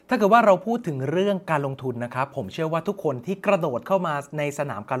ถ้าเกิดว่าเราพูดถึงเรื่องการลงทุนนะครับผมเชื่อว่าทุกคนที่กระโดดเข้ามาในส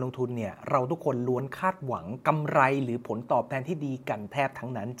นามการลงทุนเนี่ยเราทุกคนล้วนคาดหวังกำไรหรือผลตอบแทนที่ดีกันแทบทั้ง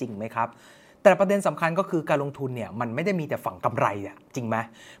นั้นจริงไหมครับแต่ประเด็นสำคัญก็คือการลงทุนเนี่ยมันไม่ได้มีแต่ฝั่งกำไรอ่ะจริงไหม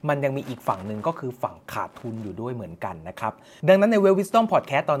มันยังมีอีกฝั่งหนึ่งก็คือฝั่งขาดทุนอยู่ด้วยเหมือนกันนะครับดังนั้นใน Wealth Wisdom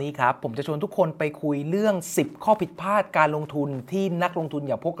Podcast ตอนนี้ครับผมจะชวนทุกคนไปคุยเรื่อง10ข้อผิดพลาดการลงทุนที่นักลงทุนอ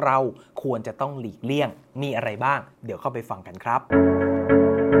ย่างพวกเราควรจะต้องหลีกเลี่ยงมีอะไรบ้างเดี๋ยวเข้าไปฟังกันครับ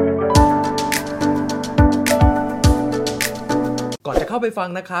ก่อนจะเข้าไปฟัง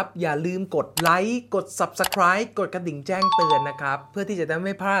นะครับอย่าลืมกดไลค์กด Subscribe กดกระดิ่งแจ้งเตือนนะครับเพื่อที่จะได้ไ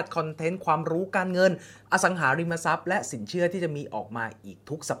ม่พลาดคอนเทนต์ความรู้การเงินอสังหาริมทรัพย์และสินเชื่อที่จะมีออกมาอีก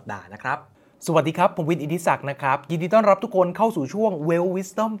ทุกสัปดาห์นะครับสวัสดีครับผมวิน อิทธิศักดิ์นะครับยินดีต้อนรับทุกคนเข้าสู่ช่วง Wealth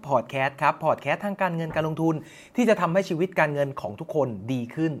Wisdom Podcast ครับพอดแคสต์ทางการเงินการลงทุนที่จะทำให้ชีวิตการเงินของทุกคนดี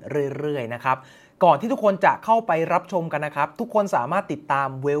ขึ้นเรื่อยๆนะครับก่อนที่ทุกคนจะเข้าไปรับชมกันนะครับทุกคนสามารถติดตาม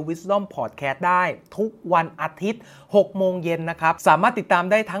Wealth Wisdom Podcast ได้ทุกวันอาทิตย์ 6 โมงเย็นนะครับสามารถติดตาม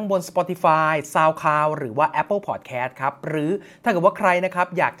ได้ทั้งบน Spotify, SoundCloud หรือว่า Apple Podcast ครับหรือถ้าเกิดว่าใครนะครับ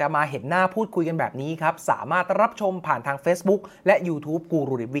อยากจะมาเห็นหน้าพูดคุยกันแบบนี้ครับสามารถรับชมผ่านทาง Facebook และ YouTube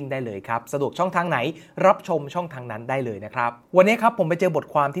Guru Living ได้เลยครับสะดวกช่องทางไหนรับชมช่องทางนั้นได้เลยนะครับวันนี้ครับผมไปเจอบท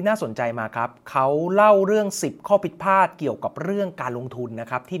ความที่น่าสนใจมาครับเขาเล่าเรื่อง10ข้อผิดพลาดเกี่ยวกับเรื่องการลงทุนนะ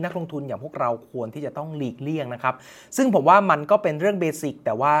ครับที่นักลงทุนอย่างพวกเราควรที่จะต้องหลีกเลี่ยงนะครับซึ่งผมว่ามันก็เป็นเรื่องเบสิกแ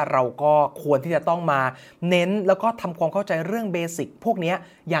ต่ว่าเราก็ควรที่จะต้องมาเน้นแล้วก็ทำความเข้าใจเรื่องเบสิกพวกนี้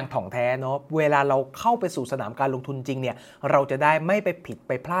อย่างถ่องแท้เนาะเวลาเราเข้าไปสู่สนามการลงทุนจริงเนี่ยเราจะได้ไม่ไปผิดไ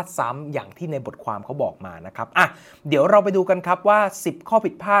ปพลาดซ้ำอย่างที่ในบทความเขาบอกมานะครับเดี๋ยวเราไปดูกันครับว่า10ข้อ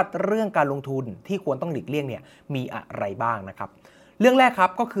ผิดพลาดเรื่องการลงทุนที่ควรต้องหลีกเลี่ยงเนี่ยมีอะไรบ้างนะครับเรื่องแรกครั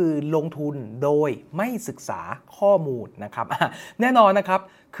บก็คือลงทุนโดยไม่ศึกษาข้อมูลนะครับแน่นอนนะครับ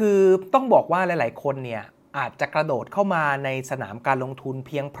คือต้องบอกว่าหลายๆคนเนี่ยอาจจะกระโดดเข้ามาในสนามการลงทุนเ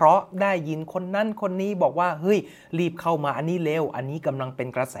พียงเพราะได้ยินคนนั้นคนนี้บอกว่าเฮ้ยรีบเข้ามาอันนี้เร็วอันนี้กำลังเป็น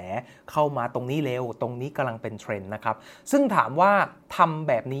กระแสเข้ามาตรงนี้เร็วตรงนี้กำลังเป็นเทรนด์นะครับซึ่งถามว่าทำ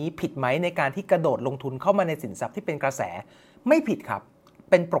แบบนี้ผิดไหมในการที่กระโดดลงทุนเข้ามาในสินทรัพย์ที่เป็นกระแสไม่ผิดครับ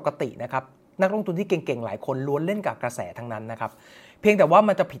เป็นปกตินะครับนักลงทุนที่เก่งๆหลายคนล้วนเล่นกับกระแสทั้งนั้นนะครับเพียงแต่ว่า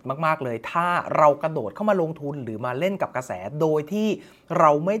มันจะผิดมากๆเลยถ้าเรากระโดดเข้ามาลงทุนหรือมาเล่นกับกระแสโดยที่เร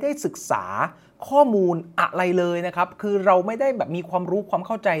าไม่ได้ศึกษาข้อมูลอะไรเลยนะครับคือเราไม่ได้แบบมีความรู้ความเ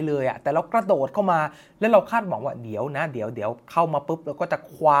ข้าใจเลยแต่เรากระโดดเข้ามาแล้วเราคาดหวังว่าเดี๋ยวเข้ามาปุ๊บเราก็จะ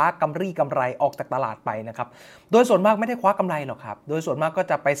คว้ากำไรออกจากตลาดไปนะครับโดยส่วนมากไม่ได้คว้ากำไรหรอกครับโดยส่วนมากก็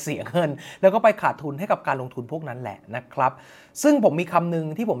จะไปเสียเงินแล้วก็ไปขาดทุนให้กับการลงทุนพวกนั้นแหละนะครับซึ่งผมมีคำนึง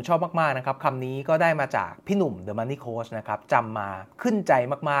ที่ผมชอบมากๆนะครับคำนี้ก็ได้มาจากพี่หนุ่ม The Money Coach นะครับจำมาขึ้นใจ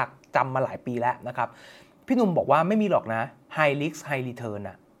มากๆจำมาหลายปีแล้วนะครับพี่หนุ่มบอกว่าไม่มีหรอกนะ High Risk High Return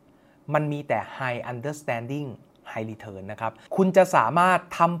มันมีแต่ High Understanding High Return นะครับคุณจะสามารถ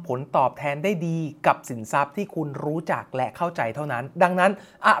ทำผลตอบแทนได้ดีกับสินทรัพย์ที่คุณรู้จักและเข้าใจเท่านั้นดังนั้น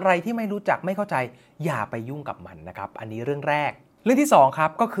อะไรที่ไม่รู้จักไม่เข้าใจอย่าไปยุ่งกับมันนะครับอันนี้เรื่องแรกเรื่องที่2ครั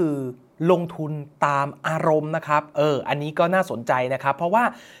บก็คือลงทุนตามอารมณ์นะครับอันนี้ก็น่าสนใจนะครับเพราะว่า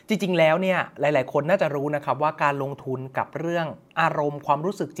จริงๆแล้วเนี่ยหลายๆคนน่าจะรู้นะครับว่าการลงทุนกับเรื่องอารมณ์ความ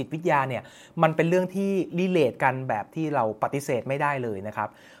รู้สึกจิตวิทยาเนี่ยมันเป็นเรื่องที่รีเลทกันแบบที่เราปฏิเสธไม่ได้เลยนะครับ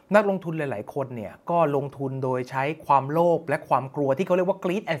นักลงทุนหลายๆคนเนี่ยก็ลงทุนโดยใช้ความโลภและความกลัวที่เขาเรียกว่า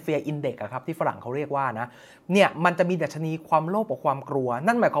greed and fear index ครับที่ฝรั่งเขาเรียกว่านะเนี่ยมันจะมีดัชนีความโลภกับความกลัว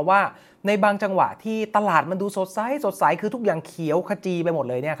นั่นหมายความว่าในบางจังหวะที่ตลาดมันดูสดใสคือทุกอย่างเขียวขจีไปหมด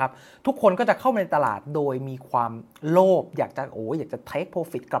เลยเนี่ยครับทุกคนก็จะเข้ามาในตลาดโดยมีความโลภอยากจะ take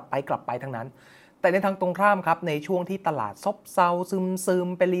profit กลับไปทั้งนั้นแต่ในทางตรงข้ามครับในช่วงที่ตลาดซบเซาซึม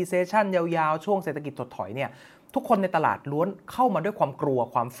เป็น recession ยาวๆช่วงเศรษฐกิจถดถอยเนี่ยทุกคนในตลาดล้วนเข้ามาด้วยความกลัว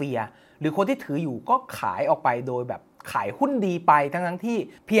ความเฟียร์หรือคนที่ถืออยู่ก็ขายออกไปโดยแบบขายหุ้นดีไปทั้งที่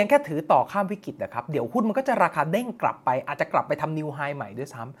เพียงแค่ถือต่อข้ามวิกฤตนะครับเดี๋ยวหุ้นมันก็จะราคาเด้งกลับไปอาจจะกลับไปทำนิวไฮใหม่ด้วย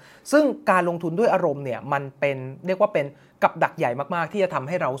ซ้ำซึ่งการลงทุนด้วยอารมณ์เนี่ยมันเป็นเรียกว่าเป็นกับดักใหญ่มากๆที่จะทำใ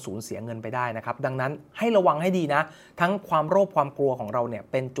ห้เราสูญเสียเงินไปได้นะครับดังนั้นให้ระวังให้ดีนะทั้งความโลภความกลัวของเราเนี่ย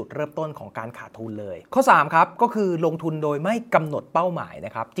เป็นจุดเริ่มต้นของการขาดทุนเลยข้อ3ครับก็คือลงทุนโดยไม่กำหนดเป้าหมายน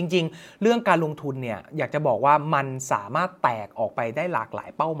ะครับจริงๆเรื่องการลงทุนเนี่ยอยากจะบอกว่ามันสามารถแตกออกไปได้หลากหลาย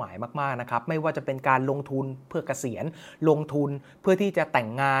เป้าหมายมากๆนะครับไม่ว่าจะเป็นการลงทุนเพื่อเกษียณลงทุนเพื่อที่จะแต่ง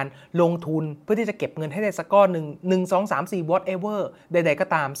งานลงทุนเพื่อที่จะเก็บเงินให้ได้สักก้อนหนึ่ง1 2 3 4 whatever ใดๆก็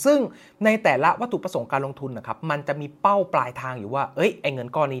ตามซึ่งในแต่ละวัตถุประสงค์การลงทุนนะครับมันจะมีเป้าปลายทางอยู่ว่าไอ้เงิน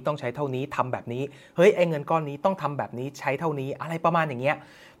ก้อนนี้ต้องใช้เท่านี้ทำแบบนี้ไอ้เงินก้อนนี้ต้องทำแบบนี้ใช้เท่านี้อะไรประมาณอย่างเงี้ย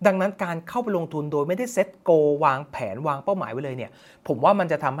ดังนั้นการเข้าไปลงทุนโดยไม่ได้เซตโกวางแผนวางเป้าหมายไว้เลยเนี่ยผมว่ามัน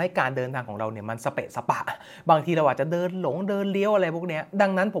จะทำให้การเดินทางของเราเนี่ยมันสเปะสปะบางทีเราอาจจะเดินหลงเดินเลี้ยวอะไรพวกเนี้ยดั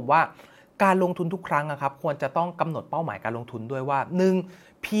งนั้นผมว่าการลงทุนทุกครั้งครับควรจะต้องกำหนดเป้าหมายการลงทุนด้วยว่า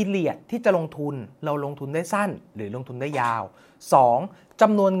1 period ที่จะลงทุนเราลงทุนได้สั้นหรือลงทุนได้ยาว 2. จ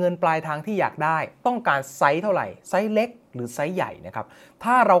ำนวนเงินปลายทางที่อยากได้ต้องการไซส์เท่าไหร่ไซส์เล็กหรือไซส์ใหญ่นะครับ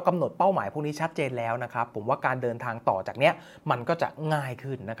ถ้าเรากำหนดเป้าหมายพวกนี้ชัดเจนแล้วนะครับผมว่าการเดินทางต่อจากเนี้ยมันก็จะง่าย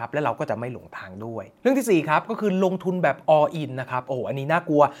ขึ้นนะครับและเราก็จะไม่หลงทางด้วยเรื่องที่4ครับก็คือลงทุนแบบ all in นะครับอันนี้น่า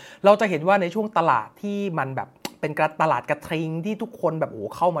กลัวเราจะเห็นว่าในช่วงตลาดที่มันแบบเป็นตลาดกระทิงที่ทุกคนแบบ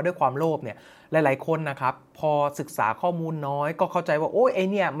เข้ามาด้วยความโลภเนี่ยหลายๆคนนะครับพอศึกษาข้อมูลน้อยก็เข้าใจว่าไอ้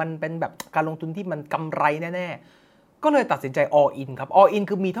เนี่ยมันเป็นแบบการลงทุนที่มันกำไรแน่ๆก็เลยตัดสินใจ all in ครับ all in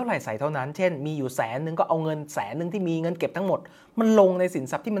คือมีเท่าไหร่ใส่เท่านั้นเช่นมีอยู่100,000ก็เอาเงิน100,000ที่มีเงินเก็บทั้งหมดมันลงในสิน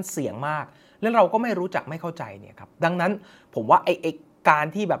ทรัพย์ที่มันเสี่ยงมากแล้วเราก็ไม่รู้จักไม่เข้าใจเนี่ยครับดังนั้นผมว่าไอ้การ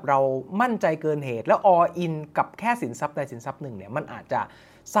ที่แบบเรามั่นใจเกินเหตุแล้ว all in กับแค่สินทรัพย์ใดสินทรัพย์หนึ่งเนี่ยมันอาจจะ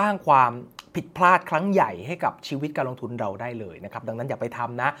สร้างความผิดพลาดครั้งใหญ่ให้กับชีวิตการลงทุนเราได้เลยนะครับดังนั้นอย่าไปท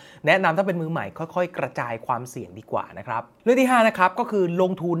ำนะแนะนำถ้าเป็นมือใหม่ค่อยๆกระจายความเสี่ยงดีกว่านะครับเรื่องที่5นะครับก็คือล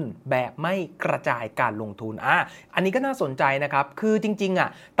งทุนแบบไม่กระจายการลงทุนอันนี้ก็น่าสนใจนะครับคือจริง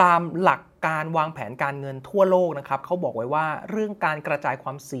ๆตามหลักการวางแผนการเงินทั่วโลกนะครับเขาบอกไว้ว่าเรื่องการกระจายคว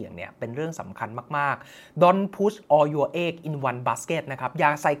ามเสี่ยงเนี่ยเป็นเรื่องสำคัญมากๆ Don't push all your egg in one basket นะครับอย่า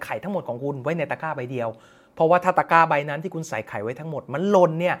ใส่ไข่ทั้งหมดของคุณไว้ในตะกร้าใบเดียวเพราะว่าถ้าตะกร้าใบนั้นที่คุณใส่ไข่ไว้ทั้งหมดมันหล่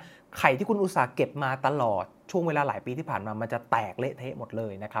นเนี่ยไข่ที่คุณอุตสาห์เก็บมาตลอดช่วงเวลาหลายปีที่ผ่านมามันจะแตกเละเทะหมดเล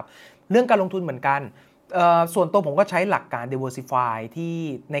ยนะครับเรื่องการลงทุนเหมือนกันส่วนตัวผมก็ใช้หลักการ diversify ที่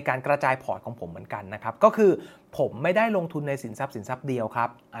ในการกระจายพอร์ตของผมเหมือนกันนะครับก็คือผมไม่ได้ลงทุนในสินทรัพย์เดียวครับ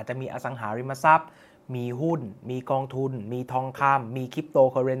อาจจะมีอสังหาริมทรัพย์มีหุ้นมีกองทุนมีทองคำมีคริปโต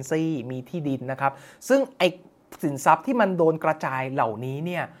เคอเรนซีมีที่ดินนะครับซึ่งไอ้สินทรัพย์ที่มันโดนกระจายเหล่านี้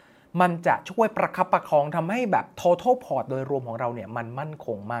เนี่ยมันจะช่วยประคับประคองทำให้แบบ total port โดยรวมของเราเนี่ยมันมั่นค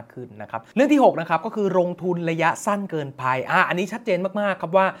งมากขึ้นนะครับเรื่องที่6นะครับก็คือลงทุนระยะสั้นเกินไปอันนี้ชัดเจนมากๆครั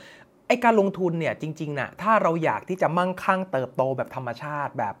บว่าไอ้การลงทุนเนี่ยจริงๆนะถ้าเราอยากที่จะมั่งคั่งเติบโตแบบธรรมชา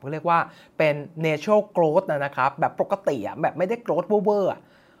ติแบบเรียกว่าเป็น natural growth นะครับแบบปกติแบบไม่ได้ growth เวอร์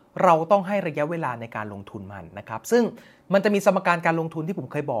เราต้องให้ระยะเวลาในการลงทุนมันนะครับซึ่งมันจะมีสมการการลงทุนที่ผม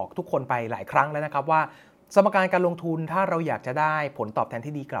เคยบอกทุกคนไปหลายครั้งแล้วนะครับว่าสมการการลงทุนถ้าเราอยากจะได้ผลตอบแทน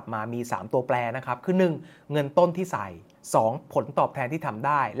ที่ดีกลับมามี3ตัวแปรนะครับคือ1เงินต้นที่ใส่2ผลตอบแทนที่ทำไ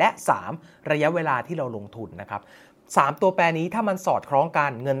ด้และ3ระยะเวลาที่เราลงทุนนะครับ3ตัวแปรนี้ถ้ามันสอดคล้องกั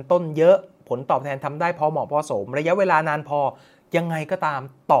นเงินต้นเยอะผลตอบแทนทำได้พอเหมาะพอสมระยะเวลานานพอยังไงก็ตาม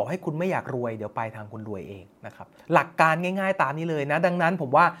ต่อให้คุณไม่อยากรวยเดี๋ยวไปทางคุณรวยเองนะครับหลักการง่ายๆตามนี้เลยนะดังนั้นผ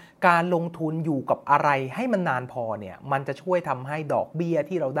มว่าการลงทุนอยู่กับอะไรให้มันนานพอเนี่ยมันจะช่วยทำให้ดอกเบี้ย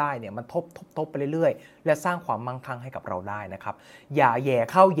ที่เราได้เนี่ยมันทบไปเรื่อยๆและสร้างความมั่งคั่งให้กับเราได้นะครับอย่าแย่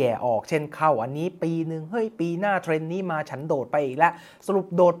เข้าแย่ออกเช่นเข้าอันนี้ปีนึงปีหน้าเทรนด์นี้มาฉันโดดไปอีกแล้วสรุป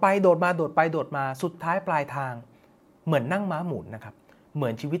โดดไปโดดมาโดดไปโดดมาสุดท้ายปลายทางเหมือนนั่งม้าหมุนนะครับเหมื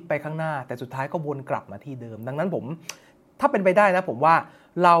อนชีวิตไปข้างหน้าแต่สุดท้ายก็วนกลับมาที่เดิมดังนั้นถ้าเป็นไปได้นะผมว่า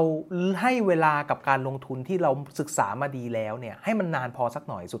เราให้เวลากับการลงทุนที่เราศึกษามาดีแล้วเนี่ยให้มันนานพอสัก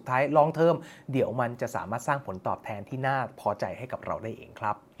หน่อยสุดท้ายลองเทอมเดี๋ยวมันจะสามารถสร้างผลตอบแทนที่น่าพอใจให้กับเราได้เองค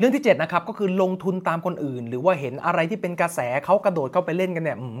รับเรื่องที่7นะครับก็คือลงทุนตามคนอื่นหรือว่าเห็นอะไรที่เป็นกระแสเขากระโดดเข้าไปเล่นกันเ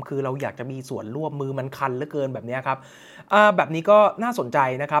นี่ยคือเราอยากจะมีส่วนร่วมมือมันคันเหลือเกินแบบนี้ครับแบบนี้ก็น่าสนใจ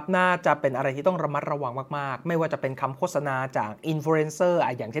นะครับน่าจะเป็นอะไรที่ต้องระมัดระวังมากๆไม่ว่าจะเป็นคำโฆษณาจากอินฟลูเอนเซอร์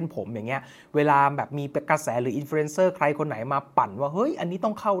อย่างเช่นผมอย่างเงี้ยเวลาแบบมีกระแสหรืออินฟลูเอนเซอร์ใครคนไหนมาปั่นว่าเฮ้ยอันนี้ต้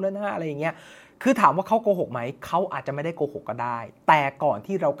องเข้าแล้วนะอะไรอย่างเงี้ยคือถามว่าเขาโกหกไหมเขาอาจจะไม่ได้โกหกก็ได้แต่ก่อน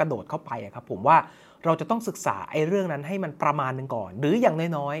ที่เรากระโดดเข้าไปครับผมว่าเราจะต้องศึกษาไอ้เรื่องนั้นให้มันประมาณนึงก่อนหรืออย่าง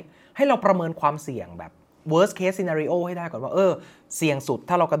น้อยๆให้เราประเมินความเสี่ยงแบบ worst case scenario ให้ได้ก่อนว่าเสี่ยงสุด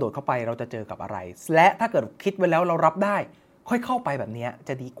ถ้าเรากระโดดเข้าไปเราจะเจอกับอะไรและถ้าเกิดคิดไว้แล้วเรารับได้ค่อยเข้าไปแบบนี้จ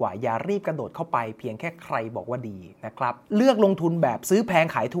ะดีกว่าอย่ารีบกระโดดเข้าไปเพียงแค่ใครบอกว่าดีนะครับเลือกลงทุนแบบซื้อแพง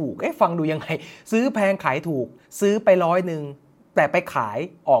ขายถูกฟังดูยังไงซื้อแพงขายถูกซื้อไป100แต่ไปขาย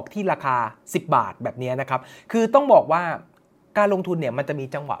ออกที่ราคา10 บาทแบบนี้นะครับคือต้องบอกว่าการลงทุนเนี่ยมันจะมี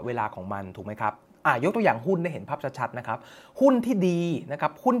จังหวะเวลาของมันถูกไหมครับยกตัวอย่างหุ้นได้เห็นภาพชัดๆนะครับหุ้นที่ดีนะครั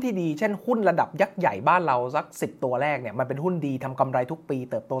บหุ้นที่ดีเช่นหุ้นระดับยักษ์ใหญ่บ้านเราสัก10ตัวแรกเนี่ยมันเป็นหุ้นดีทำกำไรทุกปี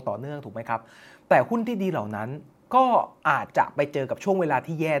เติบโตต่อเนื่องถูกไหมครับแต่หุ้นที่ดีเหล่านั้นก็อาจจะไปเจอกับช่วงเวลา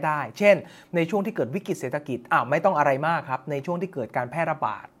ที่แย่ได้เช่นในช่วงที่เกิดวิกฤตเศรษฐกิจไม่ต้องอะไรมากครับในช่วงที่เกิดการแพร่ระบ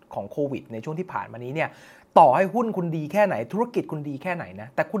าดของโควิดในช่วงที่ผ่านมานี้เนี่ยต่อให้หุ้นคุณดีแค่ไหนธุรกิจคุณดีแค่ไหนนะ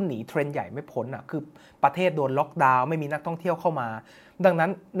แต่คุณหนีเทรนด์ใหญ่ไม่พ้นคือประเทศโดนล็อกดาวน์ไม่มีนักท่องเที่ยวเข้ามาดังนั้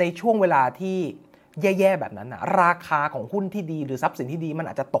นในช่วงเวลาที่แย่ๆแบบนั้นราคาของหุ้นที่ดีหรือทรัพย์สินที่ดีมัน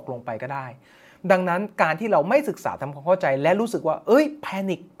อาจจะตกลงไปก็ได้ดังนั้นการที่เราไม่ศึกษาทำความเข้าใจและรู้สึกว่าแพ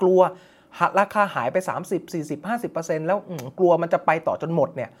นิคกลัวราคาหายไป 30-40-50% แล้วกลัวมันจะไปต่อจนหมด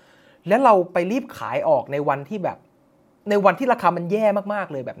เนี่ยแล้วเราไปรีบขายออกในวันที่ราคามันแย่มาก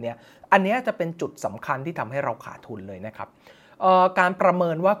ๆเลยแบบเนี้ยอันนี้จะเป็นจุดสำคัญที่ทำให้เราขาดทุนเลยนะครับ การประเมิ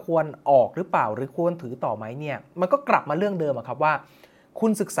นว่าควรออกหรือเปล่าหรือควรถือต่อไหมเนี่ยมันก็กลับมาเรื่องเดิมครับว่าคุ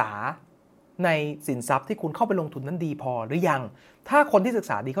ณศึกษาในสินทรัพย์ที่คุณเข้าไปลงทุนนั้นดีพอหรือยังถ้าคนที่ศึก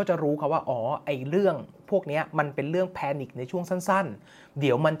ษาดีเขาจะรู้ครับว่าไอ้เรื่องพวกนี้มันเป็นเรื่องแพนิคในช่วงสั้นๆเ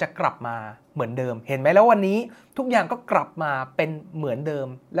ดี๋ยวมันจะกลับมาเหมือนเดิมเห็นไหมแล้ววันนี้ทุกอย่างก็กลับมาเป็นเหมือนเดิม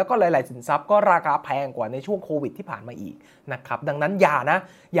แล้วก็หลายๆสินทรัพย์ก็ราคาแพงกว่าในช่วงโควิดที่ผ่านมาอีกนะครับดังนั้นอ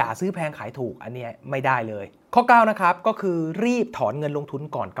ย่าซื้อแพงขายถูกอันนี้ไม่ได้เลยข้อ9นะครับก็คือรีบถอนเงินลงทุน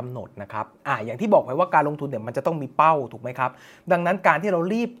ก่อนกำหนดนะครับอย่างที่บอกไว้ว่าการลงทุนเนี่ยมันจะต้องมีเป้าถูกไหมครับดังนั้นการที่เรา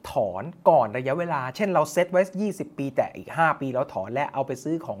รีบถอนก่อนระยะเวลาเช่นเราเซตไว้20ปีแต่อีก5ปีแล้วถอนและเอาไป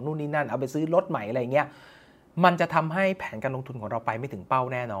ซื้อของนู่นนี่นั่นเอาไปซื้อรถใหม่อะไรเงี้ยมันจะทำให้แผนการลงทุนของเราไปไม่ถึงเป้า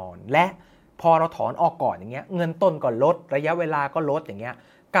แน่นอนและพอเราถอนออกก่อนอย่างเงี้ยเงินต้นก็ลดระยะเวลาก็ลดอย่างเงี้ย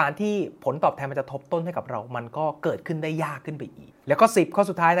การที่ผลตอบแทนมันจะทบต้นให้กับเรามันก็เกิดขึ้นได้ยากขึ้นไปอีกแล้วก็10ข้อ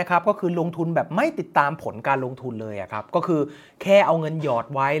สุดท้ายนะครับก็คือลงทุนแบบไม่ติดตามผลการลงทุนเลยครับก็คือแค่เอาเงินหยอด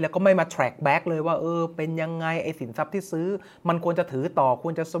ไว้แล้วก็ไม่มา track back เลยว่าเป็นยังไงไอ้สินทรัพย์ที่ซื้อมันควรจะถือต่อค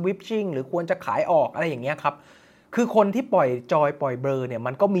วรจะ switching หรือควรจะขายออกอะไรอย่างเงี้ยครับคือคนที่ปล่อยจอยปล่อยเบลอเนี่ย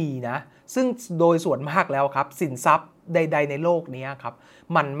มันก็มีนะซึ่งโดยส่วนมากแล้วครับสินทรัพย์ใดๆในโลกนี้ครับ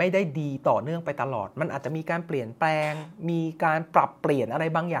มันไม่ได้ดีต่อเนื่องไปตลอดมันอาจจะมีการเปลี่ยนแปลงมีการปรับเปลี่ยนอะไร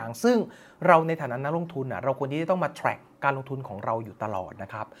บางอย่างซึ่งเราในฐานะนักลงทุนเราควรที่จะต้องมา track การลงทุนของเราอยู่ตลอดนะ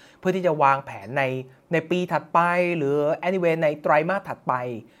ครับเพื่อที่จะวางแผนในปีถัดไปหรือ anyway ในไตรมาสถัดไป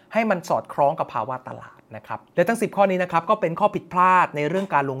ให้มันสอดคล้องกับภาวะตลาดนะครับและทั้ง10ข้อนี้นะครับก็เป็นข้อผิดพลาดในเรื่อง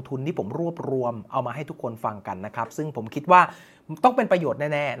การลงทุนที่ผมรวบรวมเอามาให้ทุกคนฟังกันนะครับซึ่งผมคิดว่าต้องเป็นประโยชน์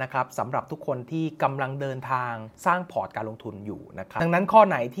แน่ๆนะครับสำหรับทุกคนที่กำลังเดินทางสร้างพอร์ตการลงทุนอยู่นะครับดังนั้นข้อ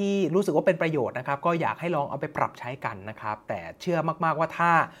ไหนที่รู้สึกว่าเป็นประโยชน์นะครับก็อยากให้ลองเอาไปปรับใช้กันนะครับแต่เชื่อมากๆว่าถ้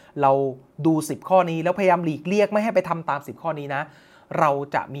าเราดู10ข้อนี้แล้วพยายามหลีกเลี่ยงไม่ให้ไปทำตาม10ข้อนี้นะเรา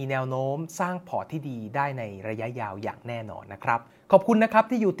จะมีแนวโน้มสร้างพอร์ตที่ดีได้ในระยะยาวอย่างแน่นอนนะครับขอบคุณนะครับ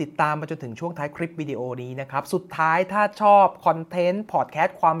ที่อยู่ติดตามมาจนถึงช่วงท้ายคลิปวิดีโอนี้นะครับสุดท้ายถ้าชอบคอนเทนต์พอดแคส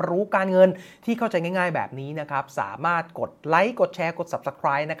ต์ความรู้การเงินที่เข้าใจง่ายๆแบบนี้นะครับสามารถกดไลค์กดแชร์กด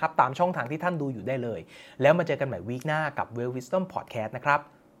Subscribe นะครับตามช่องทางที่ท่านดูอยู่ได้เลยแล้วมาเจอกันใหม่วีคหน้ากับ Wealth Wisdom Podcast นะครับ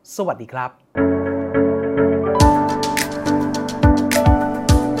สวัสดีครับ